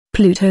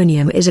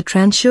Plutonium is a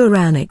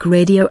transuranic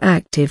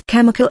radioactive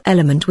chemical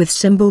element with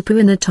symbol Pu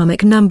and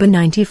atomic number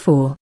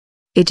 94.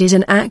 It is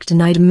an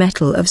actinide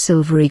metal of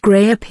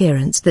silvery-gray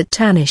appearance that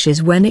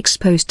tarnishes when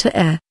exposed to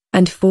air,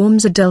 and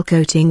forms a dull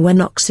coating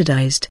when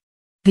oxidized.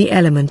 The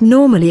element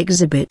normally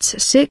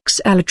exhibits 6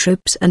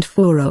 allotropes and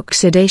 4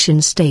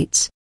 oxidation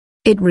states.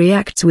 It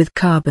reacts with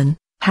carbon,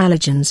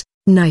 halogens,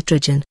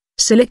 nitrogen,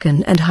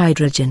 silicon and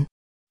hydrogen.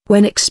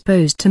 When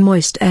exposed to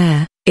moist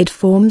air, it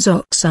forms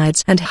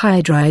oxides and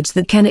hydrides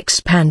that can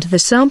expand the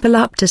sample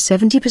up to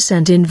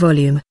 70% in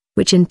volume,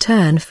 which in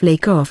turn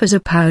flake off as a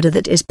powder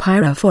that is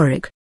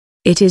pyrophoric.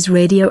 It is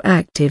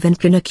radioactive and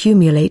can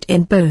accumulate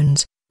in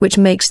bones, which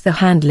makes the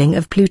handling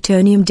of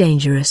plutonium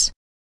dangerous.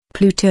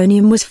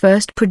 Plutonium was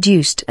first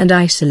produced and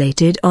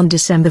isolated on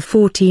December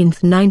 14,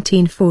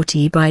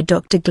 1940 by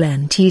Dr.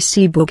 Glenn T.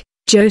 Seaborg,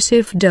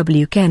 Joseph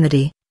W.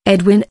 Kennedy,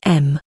 Edwin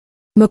M.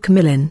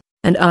 McMillan,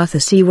 and Arthur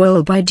C.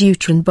 Wahl by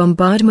deuteron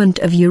bombardment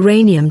of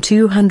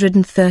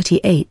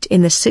uranium-238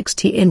 in the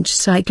 60-inch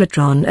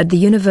cyclotron at the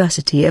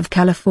University of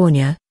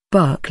California,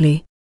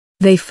 Berkeley.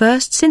 They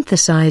first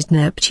synthesized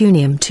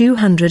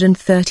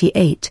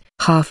neptunium-238,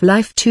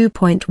 half-life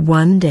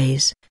 2.1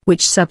 days,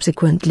 which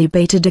subsequently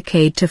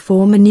beta-decayed to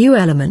form a new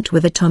element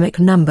with atomic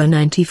number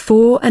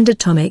 94 and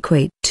atomic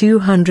weight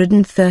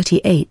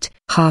 238,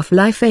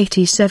 half-life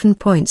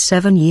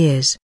 87.7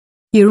 years.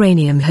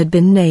 Uranium had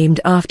been named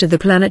after the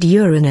planet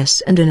Uranus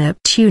and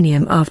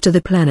neptunium after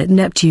the planet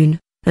Neptune,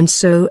 and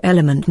so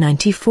element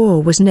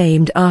 94 was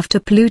named after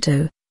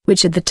Pluto,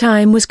 which at the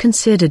time was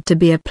considered to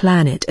be a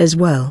planet as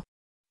well.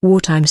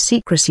 Wartime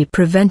secrecy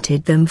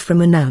prevented them from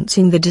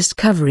announcing the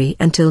discovery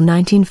until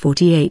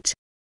 1948.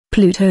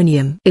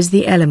 Plutonium is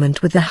the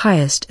element with the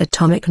highest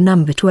atomic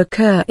number to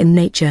occur in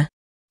nature.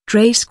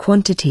 Trace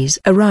quantities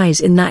arise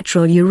in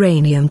natural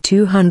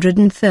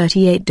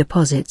uranium-238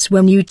 deposits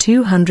when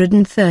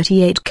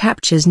U-238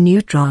 captures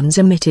neutrons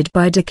emitted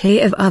by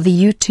decay of other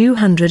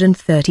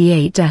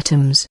U-238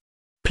 atoms.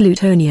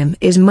 Plutonium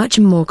is much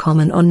more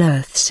common on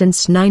Earth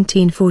since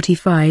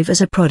 1945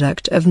 as a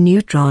product of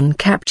neutron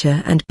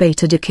capture and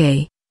beta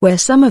decay, where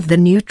some of the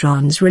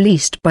neutrons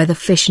released by the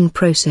fission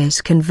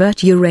process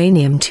convert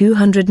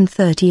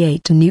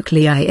uranium-238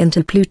 nuclei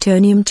into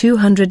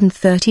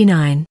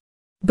plutonium-239.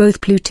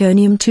 Both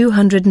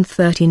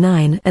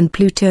plutonium-239 and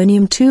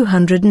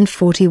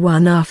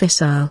plutonium-241 are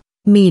fissile,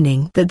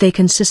 meaning that they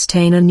can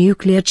sustain a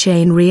nuclear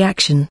chain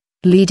reaction,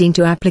 leading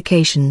to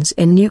applications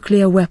in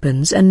nuclear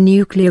weapons and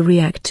nuclear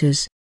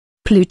reactors.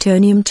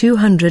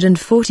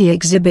 Plutonium-240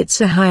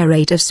 exhibits a high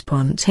rate of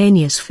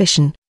spontaneous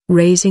fission,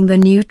 raising the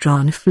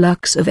neutron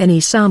flux of any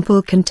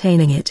sample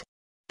containing it.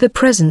 The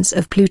presence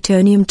of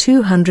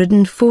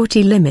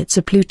plutonium-240 limits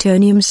a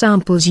plutonium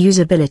sample's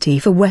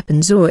usability for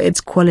weapons or its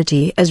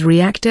quality as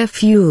reactor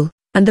fuel,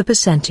 and the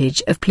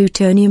percentage of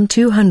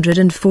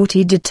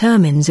plutonium-240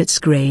 determines its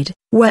grade,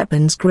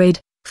 weapons grade,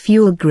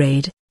 fuel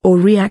grade, or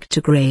reactor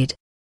grade.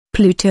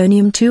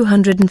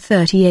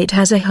 Plutonium-238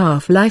 has a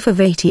half-life of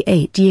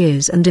 88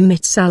 years and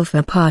emits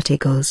alpha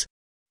particles.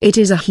 It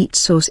is a heat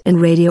source in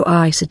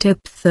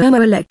radioisotope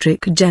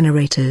thermoelectric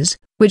generators,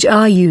 which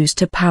are used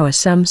to power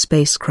some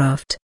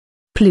spacecraft.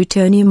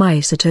 Plutonium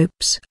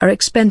isotopes are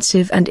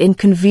expensive and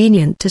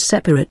inconvenient to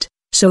separate,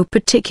 so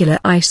particular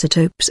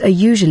isotopes are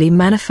usually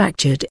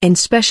manufactured in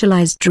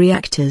specialized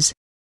reactors.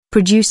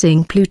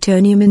 Producing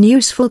plutonium in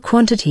useful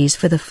quantities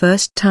for the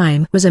first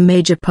time was a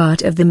major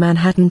part of the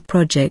Manhattan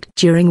Project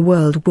during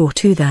World War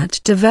II that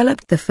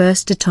developed the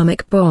first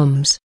atomic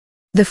bombs.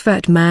 The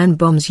Fat Man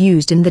bombs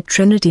used in the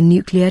Trinity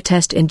nuclear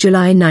test in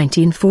July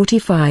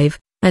 1945,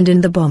 and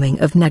in the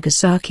bombing of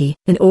Nagasaki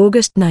in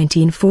August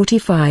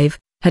 1945,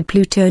 had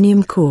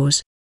plutonium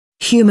cores.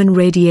 Human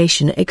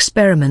radiation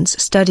experiments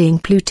studying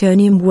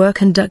plutonium were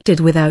conducted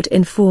without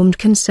informed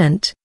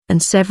consent,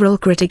 and several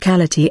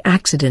criticality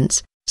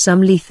accidents,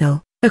 some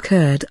lethal,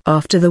 occurred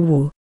after the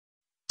war.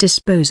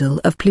 Disposal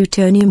of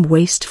plutonium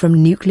waste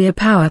from nuclear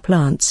power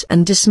plants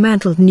and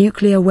dismantled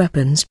nuclear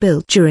weapons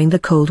built during the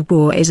Cold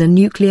War is a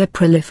nuclear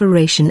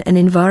proliferation and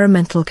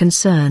environmental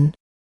concern.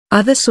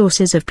 Other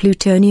sources of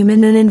plutonium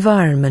in an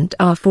environment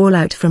are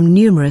fallout from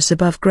numerous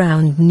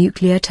above-ground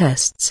nuclear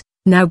tests,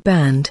 now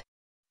banned.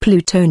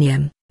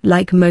 Plutonium,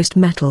 like most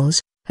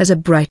metals, has a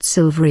bright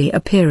silvery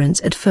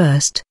appearance at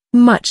first,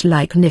 much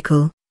like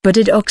nickel, but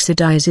it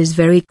oxidizes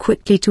very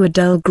quickly to a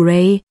dull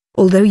gray,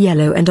 although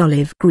yellow and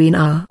olive green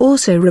are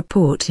also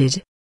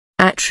reported.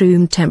 At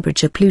room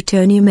temperature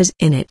plutonium is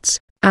in its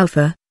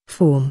alpha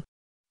form.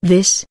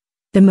 This,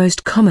 the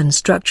most common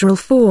structural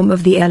form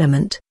of the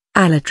element,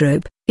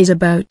 allotrope, is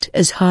about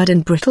as hard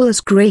and brittle as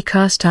gray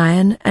cast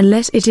iron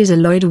unless it is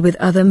alloyed with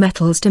other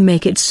metals to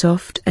make it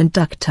soft and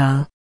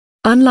ductile.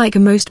 Unlike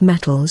most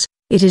metals,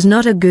 it is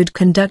not a good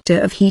conductor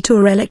of heat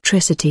or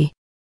electricity.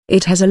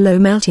 It has a low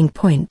melting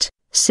point,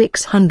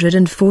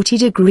 640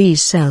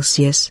 degrees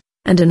Celsius,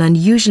 and an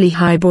unusually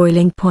high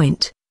boiling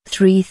point,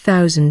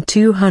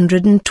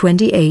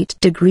 3228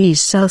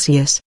 degrees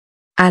Celsius.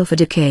 Alpha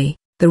decay,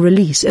 the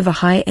release of a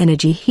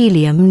high-energy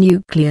helium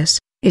nucleus,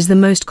 is the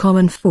most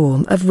common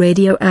form of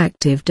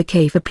radioactive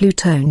decay for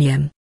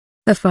plutonium.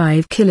 A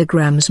 5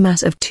 kg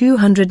mass of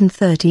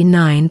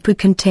 239 Pu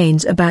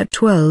contains about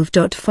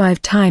 12.5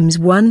 times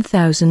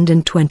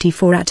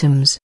 1024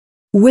 atoms.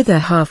 With a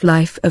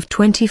half-life of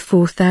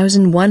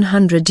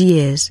 24,100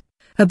 years,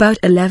 about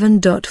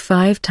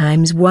 11.5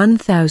 times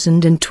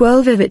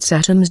 1012 of its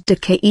atoms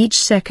decay each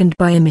second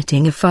by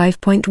emitting a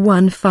 5.157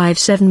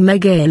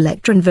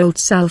 megaelectronvolt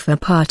sulfur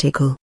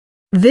particle.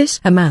 This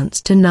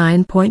amounts to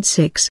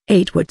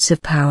 9.68 watts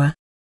of power.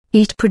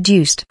 Heat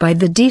produced by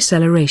the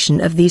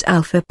deceleration of these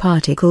alpha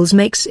particles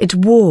makes it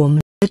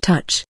warm to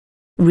touch.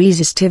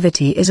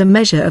 Resistivity is a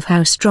measure of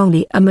how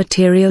strongly a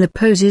material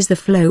opposes the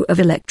flow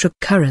of electric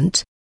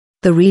current.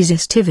 The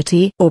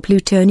resistivity or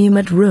plutonium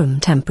at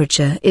room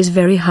temperature is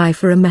very high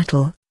for a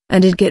metal,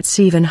 and it gets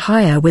even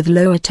higher with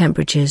lower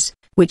temperatures,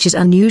 which is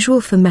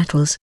unusual for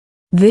metals.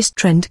 This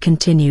trend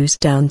continues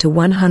down to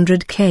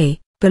 100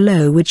 K,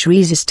 below which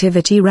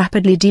resistivity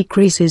rapidly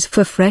decreases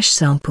for fresh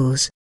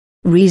samples.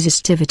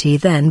 Resistivity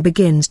then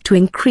begins to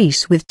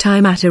increase with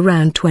time at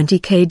around 20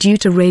 K due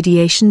to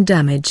radiation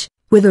damage,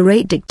 with a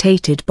rate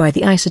dictated by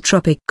the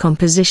isotropic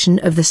composition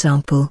of the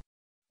sample.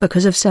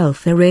 Because of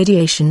sulfur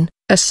radiation,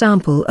 a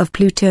sample of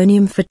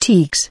plutonium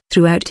fatigues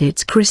throughout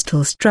its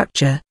crystal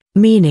structure,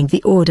 meaning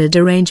the ordered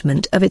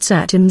arrangement of its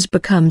atoms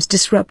becomes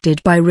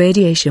disrupted by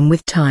radiation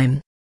with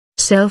time.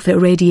 Sulfur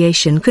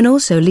radiation can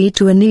also lead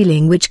to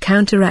annealing, which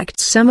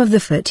counteracts some of the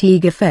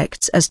fatigue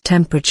effects as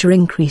temperature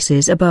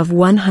increases above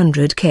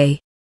 100 K.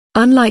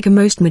 Unlike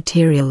most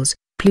materials,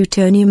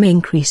 plutonium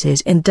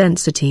increases in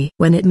density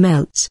when it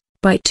melts,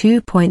 by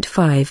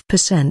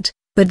 2.5%,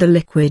 but the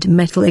liquid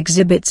metal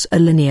exhibits a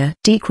linear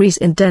decrease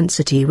in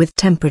density with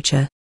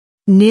temperature.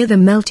 Near the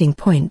melting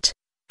point,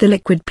 the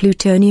liquid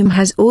plutonium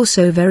has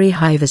also very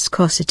high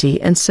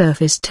viscosity and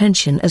surface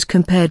tension as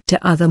compared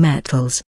to other metals.